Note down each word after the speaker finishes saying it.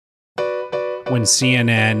when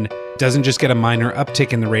CNN doesn't just get a minor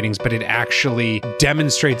uptick in the ratings, but it actually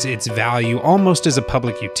demonstrates its value almost as a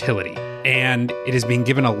public utility. And it is being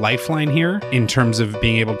given a lifeline here in terms of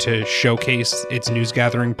being able to showcase its news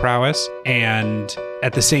gathering prowess. And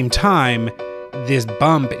at the same time, this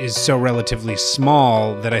bump is so relatively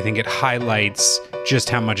small that I think it highlights just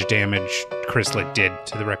how much damage Chris Litt did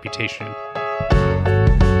to the reputation.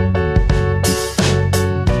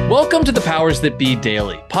 Welcome to the Powers That Be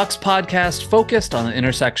Daily, Puck's podcast focused on the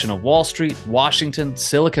intersection of Wall Street, Washington,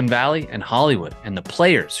 Silicon Valley, and Hollywood, and the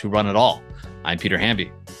players who run it all. I'm Peter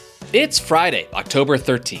Hamby. It's Friday, October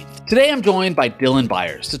 13th. Today I'm joined by Dylan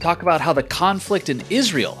Byers to talk about how the conflict in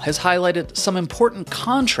Israel has highlighted some important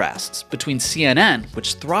contrasts between CNN,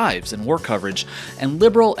 which thrives in war coverage, and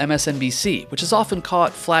liberal MSNBC, which is often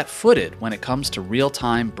caught flat-footed when it comes to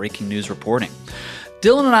real-time breaking news reporting.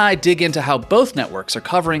 Dylan and I dig into how both networks are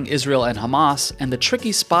covering Israel and Hamas and the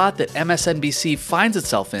tricky spot that MSNBC finds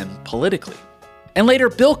itself in politically. And later,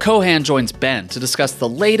 Bill Cohan joins Ben to discuss the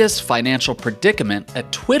latest financial predicament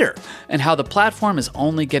at Twitter and how the platform is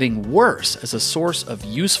only getting worse as a source of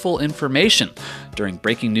useful information during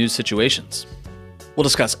breaking news situations. We'll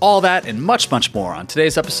discuss all that and much, much more on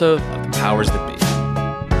today's episode of The Powers That Be.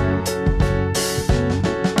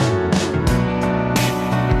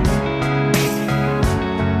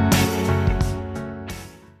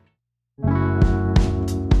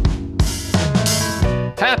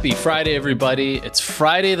 Happy Friday, everybody. It's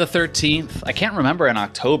Friday the 13th. I can't remember in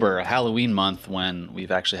October, a Halloween month, when we've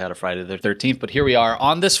actually had a Friday the 13th, but here we are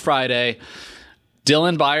on this Friday.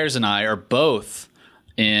 Dylan Byers and I are both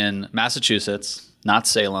in Massachusetts, not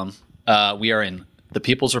Salem. We are in the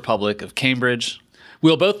People's Republic of Cambridge.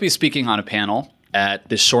 We'll both be speaking on a panel at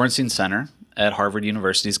the Shorenstein Center at Harvard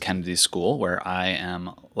University's Kennedy School, where I am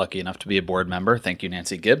lucky enough to be a board member. Thank you,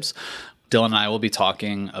 Nancy Gibbs. Dylan and I will be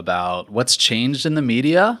talking about what's changed in the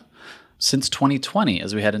media since 2020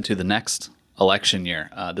 as we head into the next election year.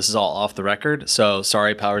 This is all off the record, so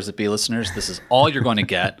sorry, Powers That Be listeners. This is all you're going to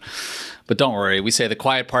get. But don't worry, we say the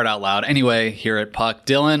quiet part out loud anyway here at Puck.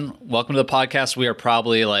 Dylan, welcome to the podcast. We are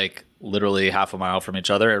probably literally half a mile from each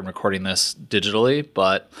other and recording this digitally,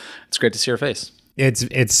 but it's great to see your face.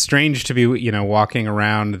 It's strange to be, walking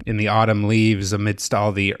around in the autumn leaves amidst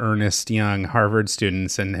all the earnest young Harvard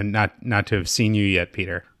students and not to have seen you yet,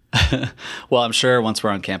 Peter. Well, I'm sure once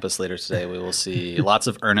we're on campus later today, we will see lots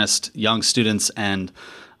of earnest young students and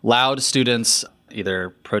loud students either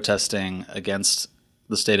protesting against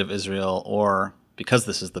the state of Israel or, because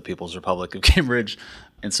this is the People's Republic of Cambridge,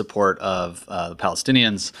 in support of the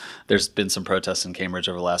Palestinians. There's been some protests in Cambridge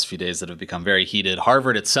over the last few days that have become very heated.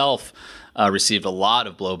 Harvard itself received a lot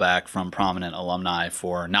of blowback from prominent alumni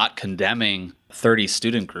for not condemning 30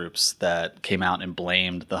 student groups that came out and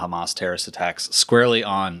blamed the Hamas terrorist attacks squarely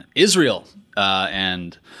on Israel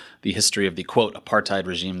and the history of the, quote, apartheid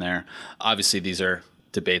regime there. Obviously, these are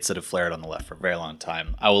debates that have flared on the left for a very long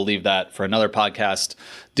time. I will leave that for another podcast.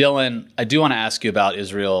 Dylan, I do want to ask you about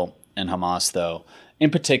Israel and Hamas, though, in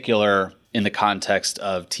particular in the context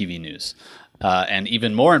of TV news. And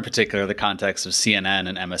even more in particular, the context of CNN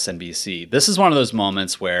and MSNBC. This is one of those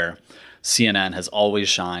moments where CNN has always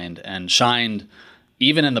shined, and shined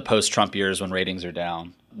even in the post-Trump years when ratings are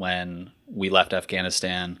down, when we left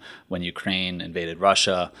Afghanistan, when Ukraine invaded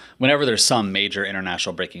Russia. Whenever there's some major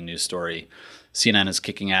international breaking news story, CNN is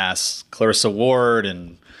kicking ass. Clarissa Ward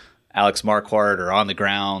and Alex Marquardt are on the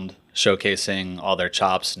ground showcasing all their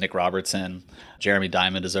chops. Nick Robertson, Jeremy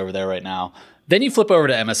Diamond is over there right now. Then you flip over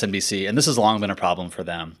to MSNBC, and this has long been a problem for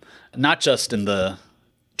them, not just in the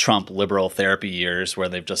Trump liberal therapy years where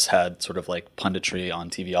they've just had sort of like punditry on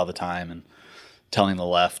TV all the time and telling the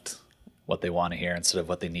left what they want to hear instead of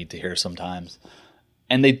what they need to hear sometimes.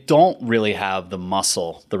 And they don't really have the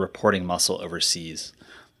muscle, the reporting muscle overseas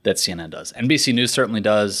that CNN does. NBC News certainly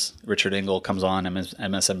does. Richard Engel comes on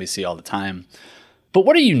MSNBC all the time. But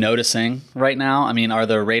what are you noticing right now? I mean, are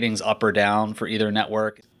the ratings up or down for either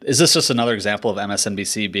network? Is this just another example of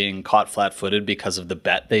MSNBC being caught flat-footed because of the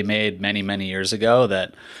bet they made many, many years ago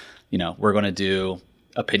that, we're going to do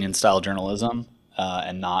opinion-style journalism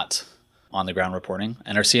and not on-the-ground reporting?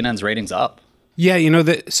 And are CNN's ratings up? Yeah,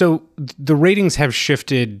 so the ratings have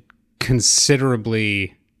shifted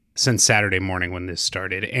considerably since Saturday morning when this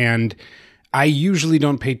started. And I usually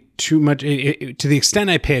don't pay too much, to the extent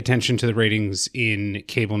I pay attention to the ratings in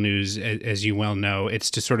cable news, as you well know, it's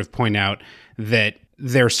to sort of point out that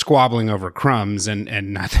they're squabbling over crumbs and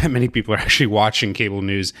not that many people are actually watching cable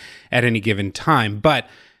news at any given time. But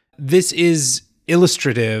this is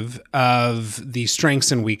illustrative of the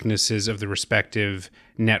strengths and weaknesses of the respective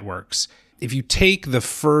networks. if you take the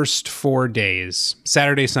first 4 days,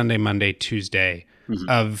 Saturday, Sunday, Monday, Tuesday,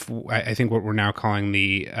 of I think what we're now calling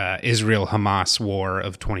the Israel-Hamas war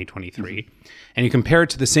of 2023, and you compare it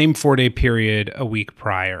to the same 4-day period a week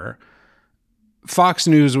prior, Fox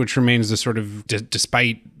News, which remains the sort of,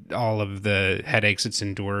 despite all of the headaches it's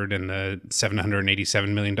endured and the $787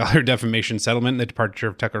 million defamation settlement and the departure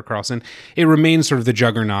of Tucker Carlson, it remains sort of the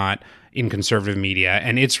juggernaut in conservative media,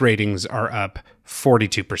 and its ratings are up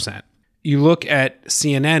 42%. You look at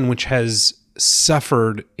CNN, which has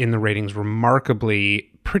suffered in the ratings remarkably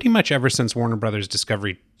pretty much ever since Warner Brothers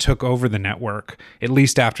Discovery took over the network, at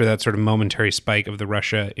least after that sort of momentary spike of the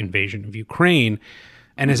Russia invasion of Ukraine,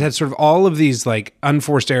 and has had sort of all of these like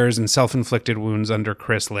unforced errors and self-inflicted wounds under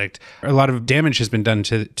Chris Licht. A lot of damage has been done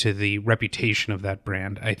to the reputation of that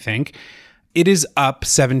brand, I think. It is up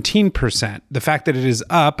 17%. The fact that it is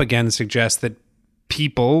up, again, suggests that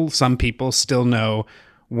some people still know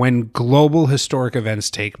when global historic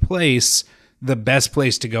events take place, the best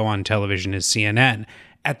place to go on television is CNN.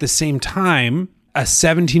 At the same time, a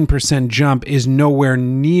 17% jump is nowhere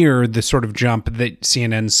near the sort of jump that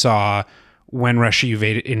CNN saw when Russia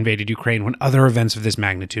invaded Ukraine, when other events of this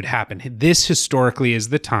magnitude happened. This historically is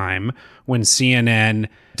the time when CNN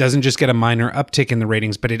doesn't just get a minor uptick in the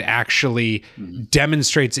ratings, but it actually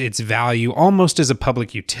demonstrates its value almost as a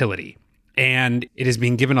public utility. And it is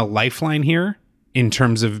being given a lifeline here in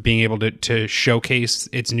terms of being able to showcase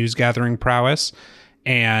its news gathering prowess.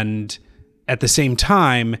 And at the same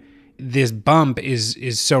time, this bump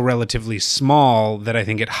is so relatively small that I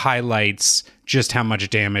think it highlights just how much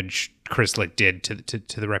damage Chris Licht did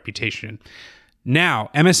to the reputation. Now,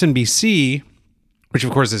 MSNBC, which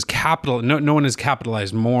of course is no one has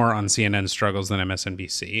capitalized more on CNN's struggles than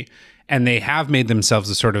MSNBC, and they have made themselves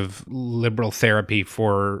a sort of liberal therapy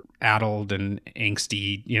for addled and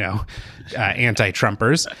angsty,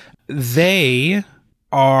 anti-Trumpers. They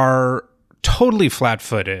are totally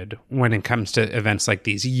flat-footed when it comes to events like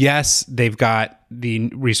these. Yes, they've got the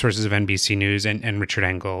resources of NBC News, and Richard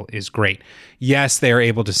Engel is great. Yes, they are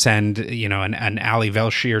able to send, an Ali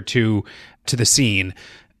Velshi or two to the scene.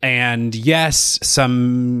 And yes,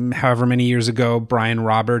 however many years ago, Brian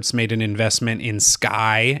Roberts made an investment in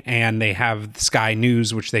Sky, and they have Sky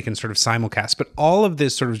News, which they can sort of simulcast. But all of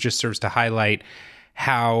this sort of just serves to highlight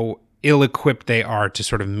how ill-equipped they are to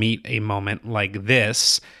sort of meet a moment like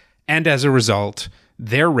this. And as a result,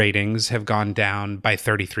 their ratings have gone down by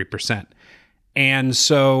 33%. And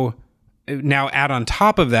so now add on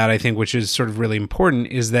top of that, I think, which is sort of really important,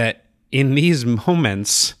 is that in these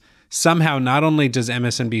moments, somehow not only does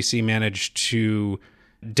MSNBC manage to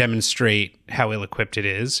demonstrate how ill-equipped it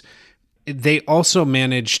is, they also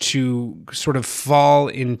manage to sort of fall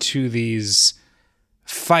into these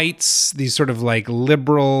fights, these sort of like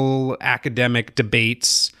liberal academic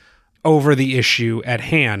debates over the issue at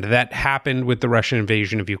hand. That happened with the Russian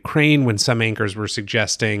invasion of Ukraine, when some anchors were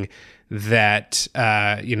suggesting that,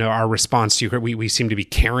 our response to Ukraine, we seem to be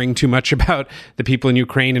caring too much about the people in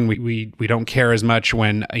Ukraine, and we don't care as much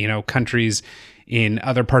when, countries in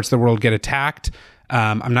other parts of the world get attacked.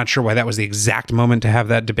 I'm not sure why that was the exact moment to have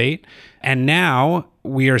that debate. And now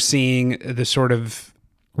we are seeing the sort of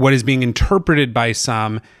what is being interpreted by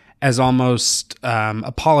some as almost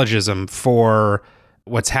apologism for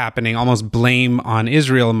what's happening, almost blame on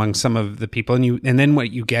Israel among some of the people. And then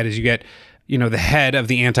what you get is the head of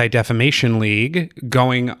the Anti-Defamation League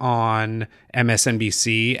going on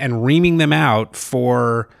MSNBC and reaming them out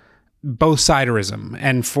for both siderism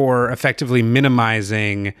and for effectively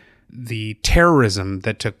minimizing the terrorism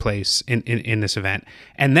that took place in this event.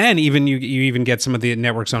 And then even you even get some of the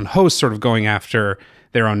network's own hosts sort of going after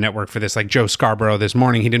their own network for this, like Joe Scarborough this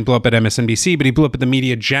morning. He didn't blow up at MSNBC, but he blew up at the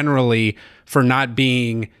media generally for not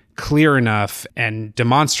being clear enough and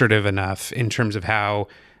demonstrative enough in terms of how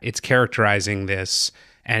it's characterizing this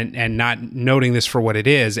and not noting this for what it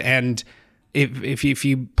is. And if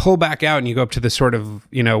you pull back out and you go up to the sort of,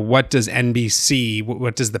 what does NBC,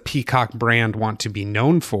 what does the Peacock brand want to be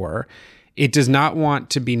known for? It does not want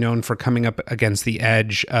to be known for coming up against the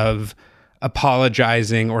edge of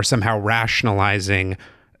apologizing or somehow rationalizing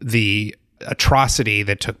the atrocity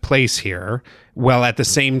that took place here, while at the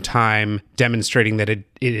same time demonstrating that it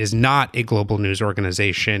is not a global news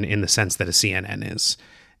organization in the sense that a CNN is.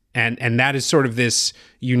 And that is sort of this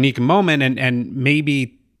unique moment. And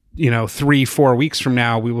maybe, 3-4 weeks from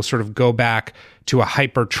now, we will sort of go back to a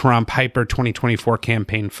hyper-Trump, hyper-2024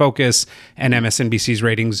 campaign focus, and MSNBC's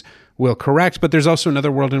ratings will correct. But there's also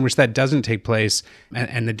another world in which that doesn't take place,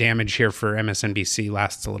 and the damage here for MSNBC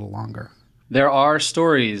lasts a little longer. There are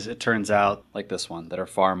stories, it turns out, like this one, that are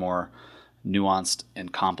far more nuanced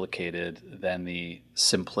and complicated than the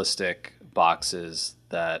simplistic boxes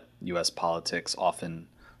that U.S. politics often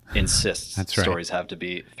insists That's right. stories have to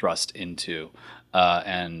be thrust into.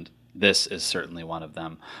 And this is certainly one of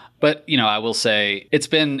them. But, I will say it's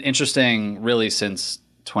been interesting really since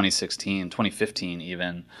 2016, 2015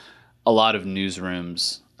 even. A lot of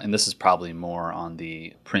newsrooms, and this is probably more on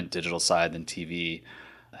the print digital side than TV,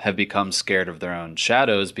 have become scared of their own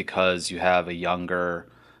shadows because you have a younger,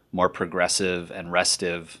 more progressive and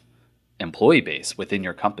restive employee base within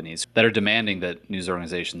your companies that are demanding that news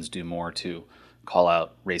organizations do more to call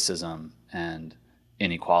out racism and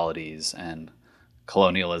inequalities and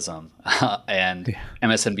colonialism. And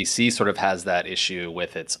MSNBC sort of has that issue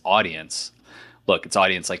with its audience. Look, its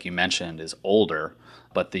audience, like you mentioned, is older,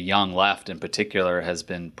 but the young left in particular has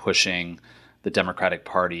been pushing the Democratic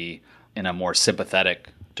Party in a more sympathetic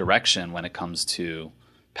direction when it comes to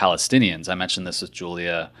Palestinians. I mentioned this with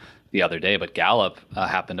Julia the other day, but Gallup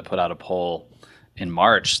happened to put out a poll in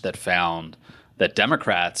March that found that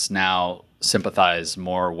Democrats now sympathize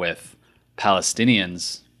more with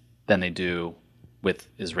Palestinians than they do with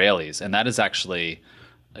Israelis. And that is actually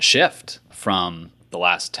a shift from the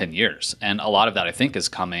last 10 years. And a lot of that, I think, is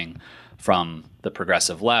coming from the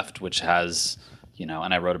progressive left, which has,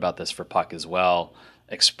 and I wrote about this for Puck as well,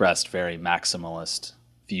 expressed very maximalist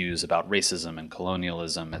views about racism and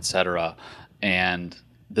colonialism, et cetera. And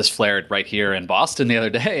this flared right here in Boston the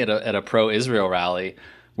other day at a pro-Israel rally,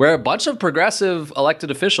 where a bunch of progressive elected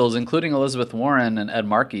officials, including Elizabeth Warren and Ed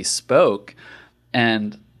Markey, spoke.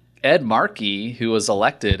 And Ed Markey, who was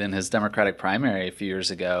elected in his Democratic primary a few years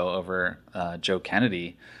ago over Joe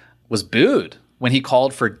Kennedy, was booed when he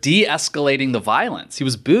called for de-escalating the violence. He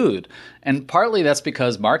was booed. And partly that's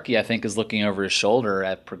because Markey, I think, is looking over his shoulder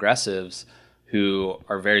at progressives who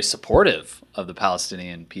are very supportive of the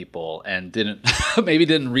Palestinian people and maybe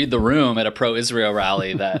didn't read the room at a pro-Israel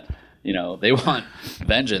rally that they want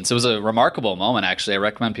vengeance. It was a remarkable moment, actually. I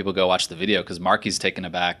recommend people go watch the video because Markey's taken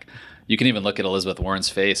aback. You can even look at Elizabeth Warren's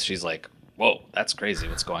face. She's like, whoa, that's crazy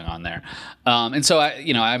what's going on there. And so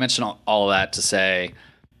I mentioned all of that to say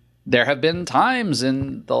there have been times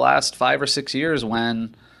in the last 5 or 6 years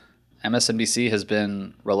when MSNBC has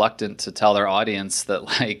been reluctant to tell their audience that,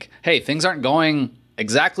 like, hey, things aren't going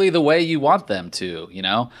exactly the way you want them to.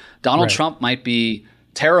 Donald Trump might be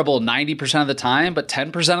terrible 90% of the time, but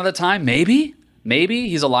 10% of the time, maybe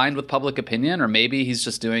he's aligned with public opinion, or maybe he's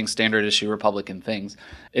just doing standard issue Republican things.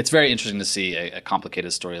 It's very interesting to see a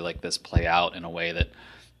complicated story like this play out in a way that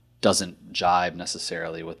doesn't jibe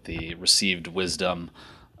necessarily with the received wisdom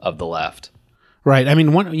of the left. Right. I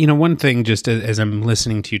mean, one thing, just as I'm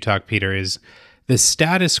listening to you talk, Peter, is the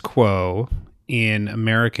status quo in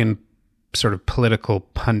American sort of political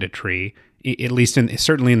punditry, at least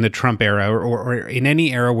certainly in the Trump era or in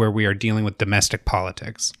any era where we are dealing with domestic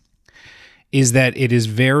politics, is that it is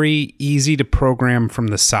very easy to program from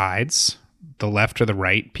the sides, the left or the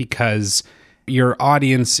right, because your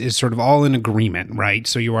audience is sort of all in agreement, right?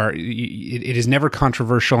 So it is never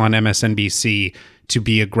controversial on MSNBC to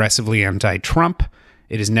be aggressively anti-Trump.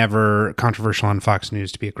 It is never controversial on Fox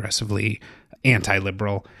News to be aggressively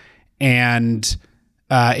anti-liberal. And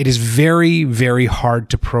it is very, very hard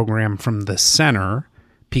to program from the center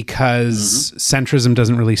because centrism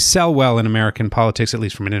doesn't really sell well in American politics, at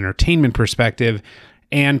least from an entertainment perspective.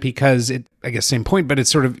 And because I guess same point, but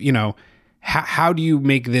it's sort of, how do you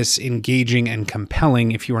make this engaging and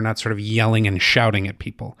compelling if you are not sort of yelling and shouting at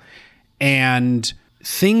people? And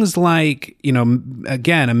things like,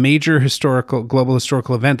 again, a major global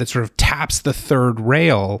historical event that sort of taps the third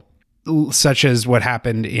rail, such as what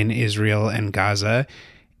happened in Israel and Gaza,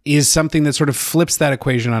 is something that sort of flips that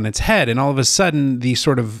equation on its head. And all of a sudden, the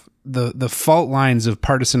sort of the fault lines of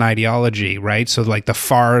partisan ideology, right? So like the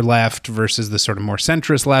far left versus the sort of more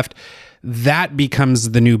centrist left, that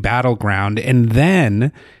becomes the new battleground. And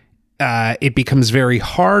then it becomes very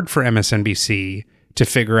hard for MSNBC to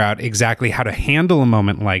figure out exactly how to handle a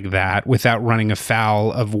moment like that without running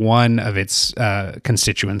afoul of one of its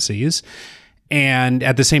constituencies. And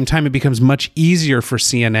at the same time, it becomes much easier for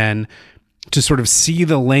CNN to sort of see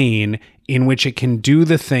the lane in which it can do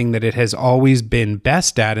the thing that it has always been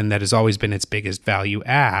best at and that has always been its biggest value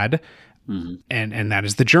add. And that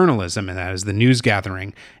is the journalism, and that is the news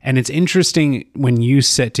gathering. And it's interesting when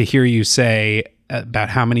to hear you say about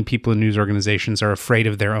how many people in news organizations are afraid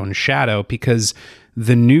of their own shadow, because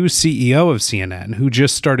the new CEO of CNN, who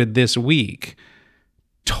just started this week,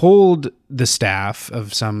 told the staff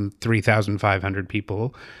of some 3,500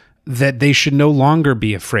 people that they should no longer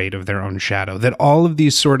be afraid of their own shadow, that all of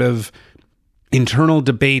these sort of internal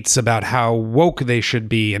debates about how woke they should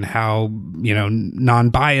be and how,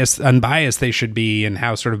 unbiased they should be, and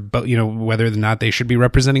how sort of, whether or not they should be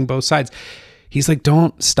representing both sides. He's like,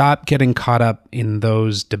 don't stop getting caught up in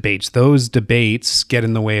those debates. Those debates get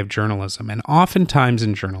in the way of journalism. And oftentimes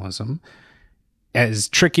in journalism, as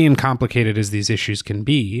tricky and complicated as these issues can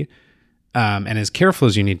be, and as careful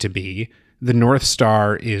as you need to be, the North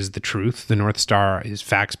Star is the truth. The North Star is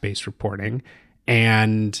facts-based reporting.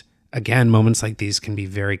 And again, moments like these can be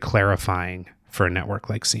very clarifying for a network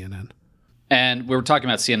like CNN. And we were talking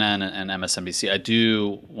about CNN and MSNBC. I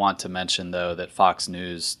do want to mention, though, that Fox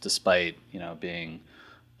News, despite being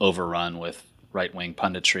overrun with right-wing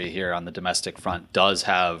punditry here on the domestic front, does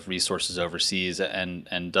have resources overseas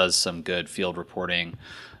and does some good field reporting.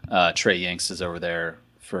 Trey Yanks is over there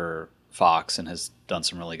for Fox and has done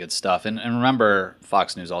some really good stuff. And remember,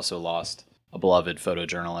 Fox News also lost a beloved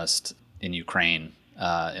photojournalist in Ukraine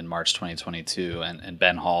in March 2022, and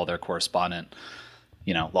Ben Hall, their correspondent,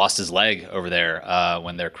 lost his leg over there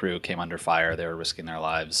when their crew came under fire. They were risking their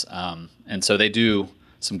lives. And so they do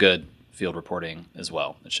some good field reporting as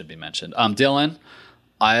well. It should be mentioned. Dylan,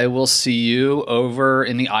 I will see you over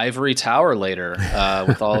in the ivory tower later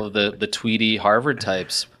with all of the Tweety Harvard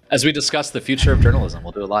types as we discuss the future of journalism.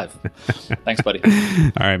 We'll do it live. Thanks, buddy.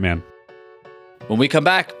 All right, man. When we come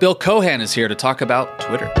back, Bill Cohan is here to talk about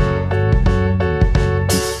Twitter.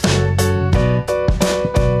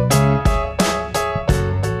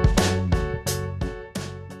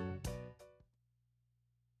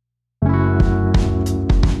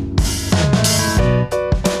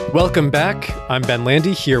 Welcome back. I'm Ben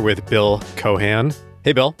Landy here with Bill Cohan.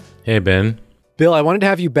 Hey, Bill. Hey, Ben. Bill, I wanted to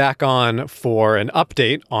have you back on for an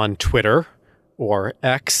update on Twitter, or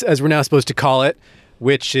X, as we're now supposed to call it,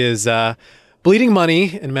 which is bleeding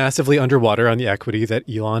money and massively underwater on the equity that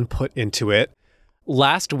Elon put into it.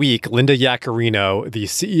 Last week, Linda Yaccarino, the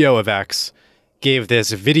CEO of X, gave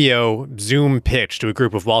this video Zoom pitch to a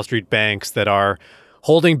group of Wall Street banks that are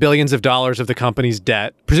holding billions of dollars of the company's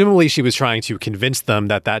debt. Presumably, she was trying to convince them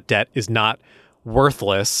that that debt is not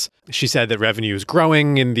worthless. She said that revenue is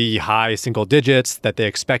growing in the high single digits, that they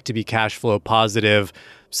expect to be cash flow positive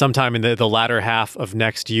sometime in the latter half of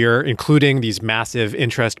next year, including these massive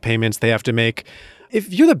interest payments they have to make.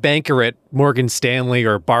 If you're the banker at Morgan Stanley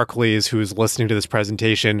or Barclays who's listening to this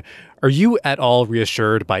presentation, are you at all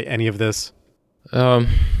reassured by any of this? In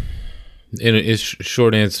a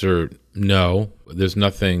short answer, no. There's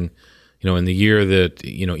nothing, in the year that,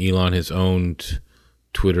 Elon has owned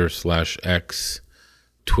Twitter/X,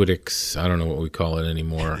 Twitix, I don't know what we call it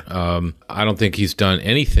anymore. I don't think he's done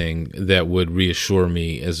anything that would reassure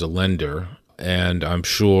me as a lender. And I'm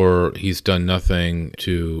sure he's done nothing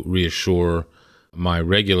to reassure my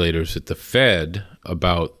regulators at the Fed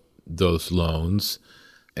about those loans.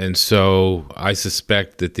 And so I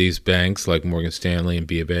suspect that these banks like Morgan Stanley and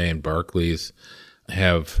BofA and Barclays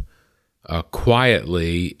have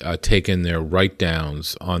quietly taken their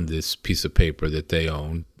write-downs on this piece of paper that they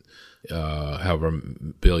own, however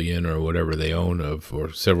billion or whatever they own of,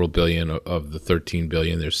 or several billion of the 13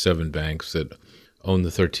 billion. There's 7 banks that own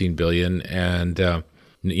the 13 billion. And,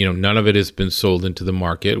 none of it has been sold into the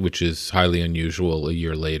market, which is highly unusual a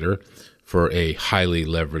year later for a highly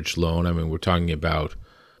leveraged loan. I mean, we're talking about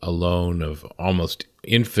a loan of almost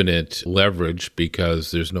infinite leverage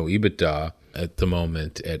because there's no EBITDA at the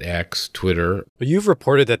moment at X, Twitter. But you've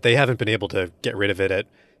reported that they haven't been able to get rid of it at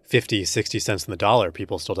 50, 60 cents on the dollar.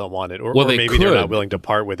 People still don't want it. Or maybe they're not willing to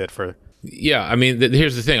part with it for... Yeah, I mean,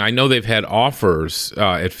 here's the thing. I know they've had offers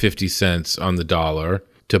at 50 cents on the dollar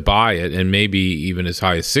to buy it, and maybe even as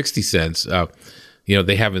high as 60 cents.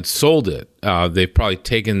 They haven't sold it. They've probably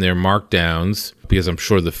taken their markdowns because I'm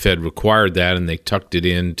sure the Fed required that, and they tucked it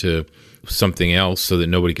into something else so that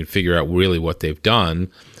nobody can figure out really what they've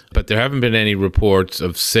done. But there haven't been any reports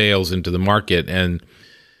of sales into the market. And,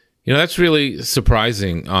 that's really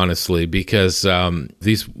surprising, honestly, because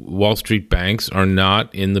these Wall Street banks are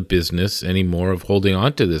not in the business anymore of holding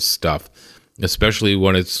on to this stuff, especially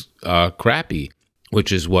when it's crappy,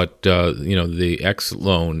 which is what, the X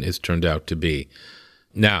loan has turned out to be.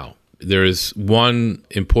 Now, there is one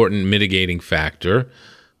important mitigating factor,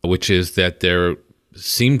 which is that there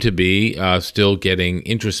seem to be still getting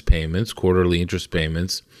interest payments, quarterly interest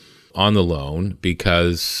payments on the loan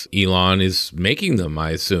because Elon is making them,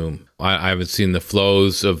 I assume. I haven't seen the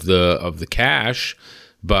flows of the cash,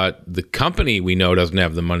 but the company we know doesn't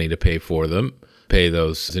have the money to pay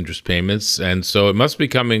those interest payments. And so it must be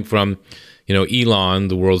coming from, Elon,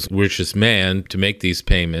 the world's richest man, to make these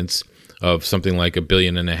payments of something like $1.5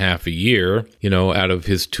 billion a year, out of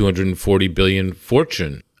his $240 billion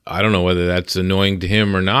fortune. I don't know whether that's annoying to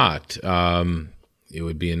him or not. It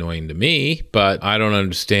would be annoying to me, but I don't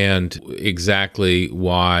understand exactly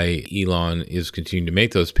why Elon is continuing to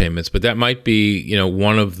make those payments. But that might be,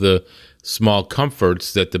 one of the small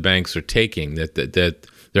comforts that the banks are taking, that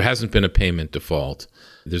there hasn't been a payment default.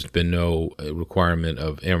 There's been no requirement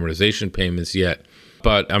of amortization payments yet.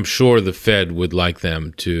 But I'm sure the Fed would like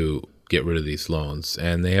them to get rid of these loans,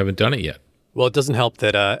 and they haven't done it yet. Well, it doesn't help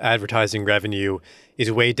that advertising revenue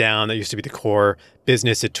is way down. That used to be the core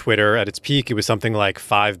business at Twitter. At its peak, it was something like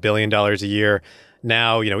 $5 billion a year.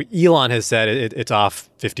 Now, Elon has said it's off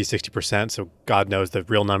 50, 60%. So God knows the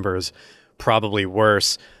real number is probably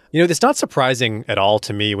worse. It's not surprising at all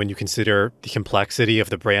to me when you consider the complexity of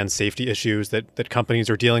the brand safety issues that companies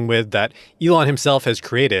are dealing with, that Elon himself has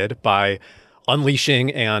created by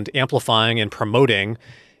unleashing and amplifying and promoting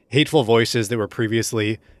hateful voices that were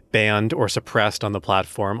previously banned or suppressed on the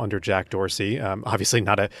platform under Jack Dorsey. Obviously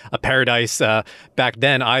not a paradise back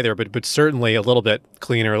then either, but certainly a little bit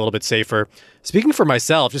cleaner, a little bit safer. Speaking for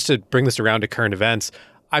myself, just to bring this around to current events,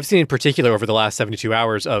 I've seen in particular over the last 72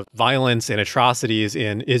 hours of violence and atrocities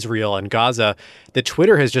in Israel and Gaza that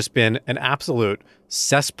Twitter has just been an absolute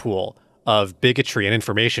cesspool of bigotry and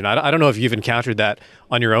information. I don't know if you've encountered that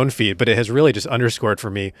on your own feed, but it has really just underscored for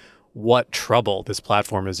me what trouble this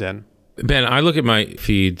platform is in. Ben, I look at my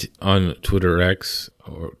feed on Twitter X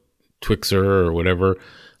or Twixer or whatever,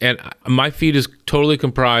 and my feed is totally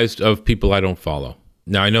comprised of people I don't follow.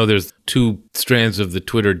 Now, I know there's two strands of the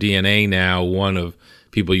Twitter DNA now, one of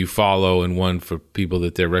people you follow and one for people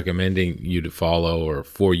that they're recommending you to follow or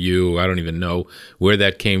for you. I don't even know where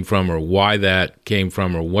that came from or why that came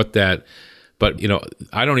from or what that, but,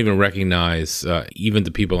 I don't even recognize even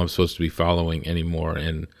the people I'm supposed to be following anymore,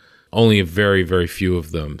 and only a very, very few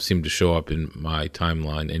of them seem to show up in my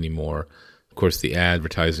timeline anymore. Of course, the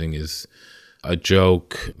advertising is a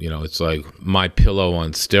joke. It's like My Pillow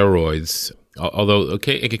on steroids. Although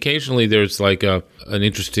occasionally there's like an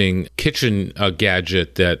interesting kitchen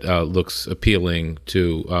gadget that looks appealing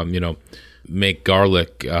to, make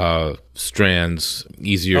garlic strands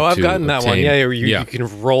easier to I've gotten that obtain. one. Yeah, you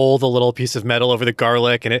can roll the little piece of metal over the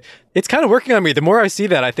garlic, and it's kind of working on me. The more I see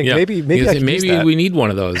that, I think maybe I can use that. We need one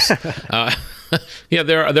of those. Yeah,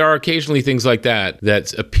 there are occasionally things like that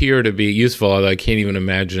appear to be useful, although I can't even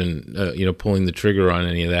imagine pulling the trigger on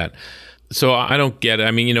any of that. So I don't get it.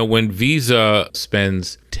 I mean, when Visa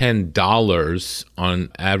spends $10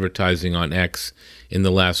 on advertising on X in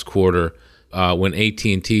the last quarter, when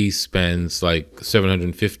AT&T spends like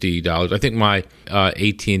 $750, I think my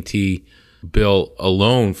AT&T bill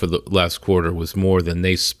alone for the last quarter was more than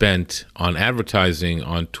they spent on advertising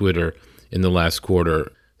on Twitter in the last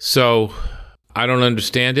quarter. So I don't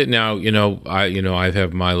understand it. Now, I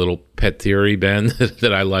have my little pet theory, Ben,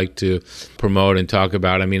 that I like to promote and talk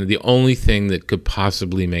about. I mean, the only thing that could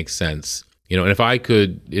possibly make sense, and if I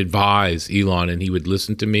could advise Elon and he would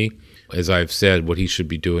listen to me, as I've said, what he should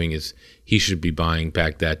be doing is he should be buying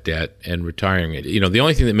back that debt and retiring it. The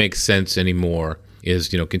only thing that makes sense anymore is,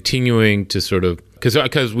 continuing to sort of, because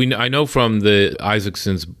I know from the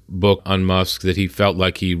Isaacson's book on Musk that he felt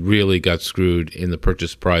like he really got screwed in the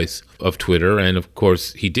purchase price of Twitter. And of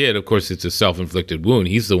course he did. Of course, it's a self-inflicted wound.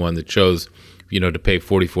 He's the one that chose, to pay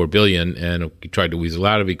 $44 billion, and he tried to weasel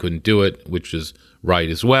out of it. He couldn't do it, which is right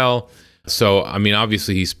as well. So, I mean,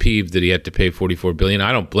 obviously he's peeved that he had to pay $44 billion.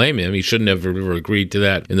 I don't blame him. He shouldn't have ever agreed to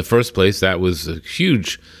that in the first place. That was a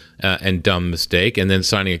huge and dumb mistake. And then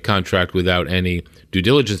signing a contract without any due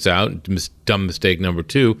diligence out, dumb mistake number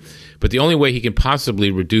two. But the only way he can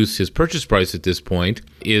possibly reduce his purchase price at this point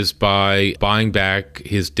is by buying back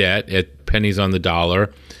his debt at pennies on the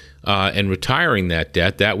dollar and retiring that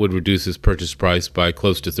debt. That would reduce his purchase price by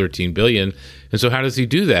close to $13 billion. And so how does he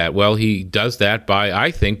do that? Well, he does that by,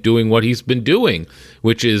 I think, doing what he's been doing,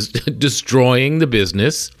 which is destroying the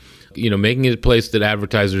business, making it a place that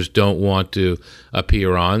advertisers don't want to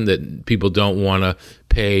appear on, that people don't want to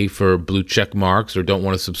pay for blue check marks or don't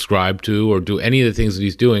want to subscribe to or do any of the things that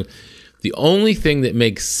he's doing. The only thing that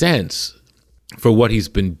makes sense for what he's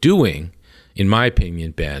been doing, in my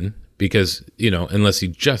opinion, Ben, because, unless he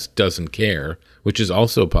just doesn't care, which is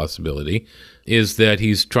also a possibility, is that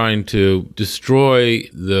he's trying to destroy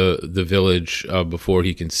the village before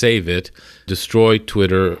he can save it, destroy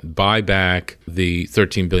Twitter, buy back the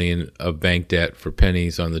 $13 billion of bank debt for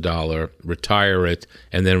pennies on the dollar, retire it,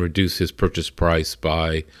 and then reduce his purchase price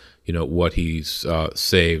by, what he's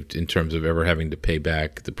saved in terms of ever having to pay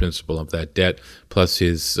back the principal of that debt, plus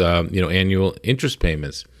his, annual interest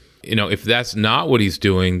payments. If that's not what he's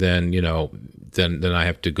doing, then, then I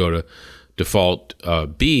have to go to default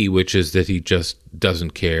B, which is that he just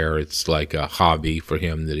doesn't care. It's like a hobby for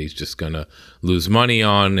him that he's just going to lose money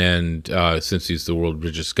on. And since he's the world's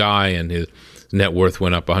richest guy and his net worth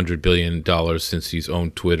went up $100 billion since he's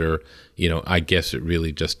owned Twitter, I guess it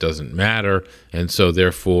really just doesn't matter. And so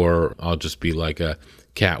therefore, I'll just be like a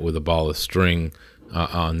cat with a ball of string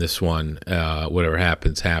on this one. Whatever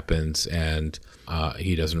happens, happens. And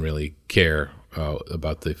he doesn't really care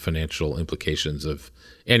about the financial implications of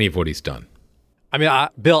any of what he's done. I mean,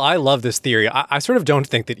 Bill, I love this theory. I sort of don't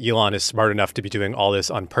think that Elon is smart enough to be doing all this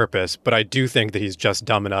on purpose, but I do think that he's just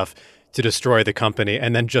dumb enough to destroy the company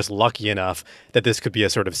and then just lucky enough that this could be a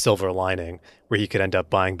sort of silver lining where he could end up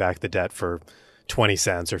buying back the debt for 20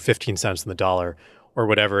 cents or 15 cents on the dollar or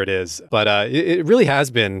whatever it is. But it really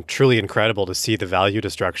has been truly incredible to see the value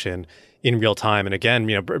destruction in real time. And again,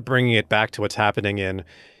 bringing it back to what's happening in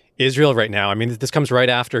Israel right now. I mean, this comes right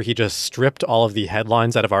after he just stripped all of the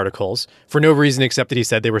headlines out of articles for no reason except that he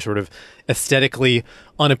said they were sort of aesthetically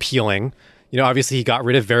unappealing. Obviously he got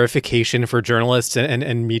rid of verification for journalists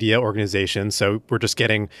and media organizations. So we're just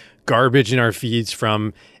getting garbage in our feeds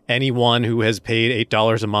from anyone who has paid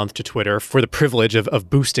 $8 a month to Twitter for the privilege of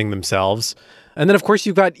boosting themselves. And then, of course,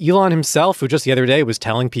 you've got Elon himself, who just the other day was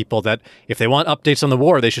telling people that if they want updates on the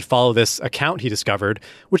war, they should follow this account he discovered,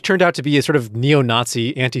 which turned out to be a sort of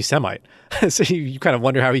neo-Nazi anti-Semite. So you kind of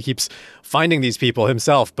wonder how he keeps finding these people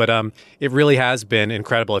himself. But it really has been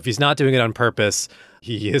incredible. If he's not doing it on purpose,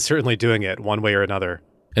 he is certainly doing it one way or another.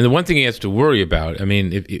 And the one thing he has to worry about, I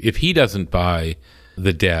mean, if he doesn't buy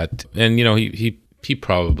the debt, and he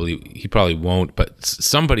probably won't, but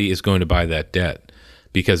somebody is going to buy that debt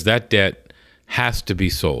because that debt has to be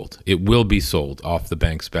sold. It will be sold off the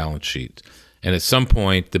bank's balance sheet. And at some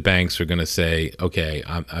point, the banks are going to say, okay,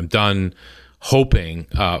 I'm done hoping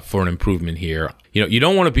for an improvement here. You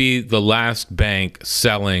don't want to be the last bank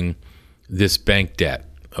selling this bank debt,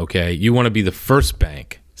 okay? You want to be the first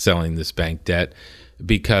bank selling this bank debt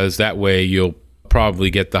because that way you'll probably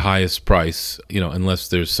get the highest price, unless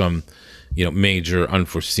there's some major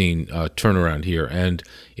unforeseen turnaround here. And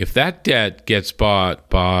if that debt gets bought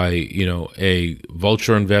by, a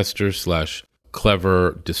vulture investor /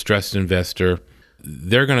 clever distressed investor,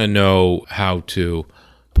 they're going to know how to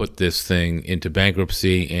put this thing into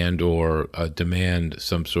bankruptcy and or demand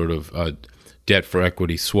some sort of debt for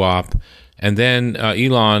equity swap. And then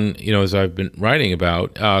Elon, as I've been writing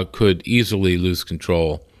about, could easily lose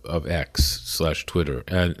control of X / Twitter,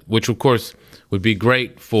 and which of course would be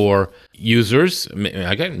great for users.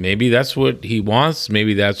 Again, maybe that's what he wants.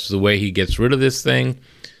 Maybe that's the way he gets rid of this thing.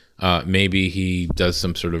 Maybe he does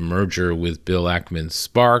some sort of merger with Bill Ackman's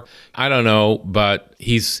Spark. I don't know, but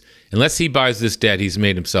unless he buys this debt, he's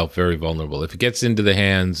made himself very vulnerable. If it gets into the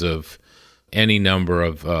hands of any number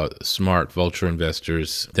of smart vulture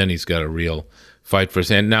investors, then he's got a real fight for his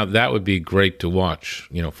hand. Now, that would be great to watch,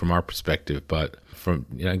 from our perspective, but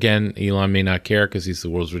again, Elon may not care because he's the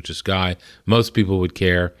world's richest guy. Most people would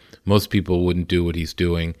care. Most people wouldn't do what he's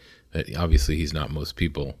doing. Obviously, he's not most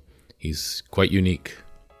people. He's quite unique.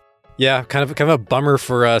 Yeah, kind of a bummer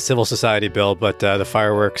for civil society, Bill, but the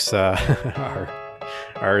fireworks are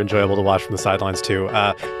enjoyable to watch from the sidelines, too.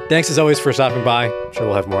 Thanks, as always, for stopping by. I'm sure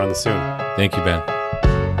we'll have more on this soon. Thank you, Ben.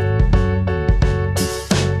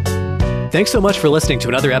 Thanks so much for listening to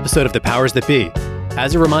another episode of The Powers That Be.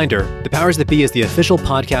 As a reminder, The Powers That Be is the official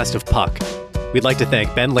podcast of Puck. We'd like to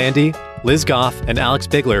thank Ben Landy, Liz Goff, and Alex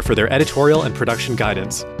Bigler for their editorial and production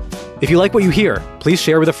guidance. If you like what you hear, please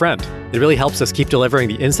share with a friend. It really helps us keep delivering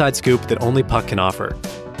the inside scoop that only Puck can offer.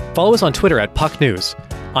 Follow us on Twitter at Puck News.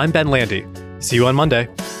 I'm Ben Landy. See you on Monday.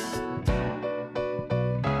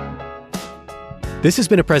 This has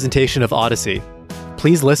been a presentation of Odyssey.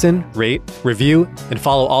 Please listen, rate, review, and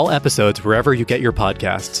follow all episodes wherever you get your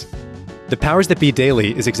podcasts. The Powers That Be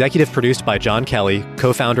Daily is executive produced by John Kelly,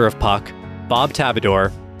 co-founder of Puck, Bob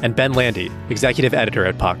Tabador, and Ben Landy, executive editor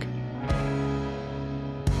at Puck.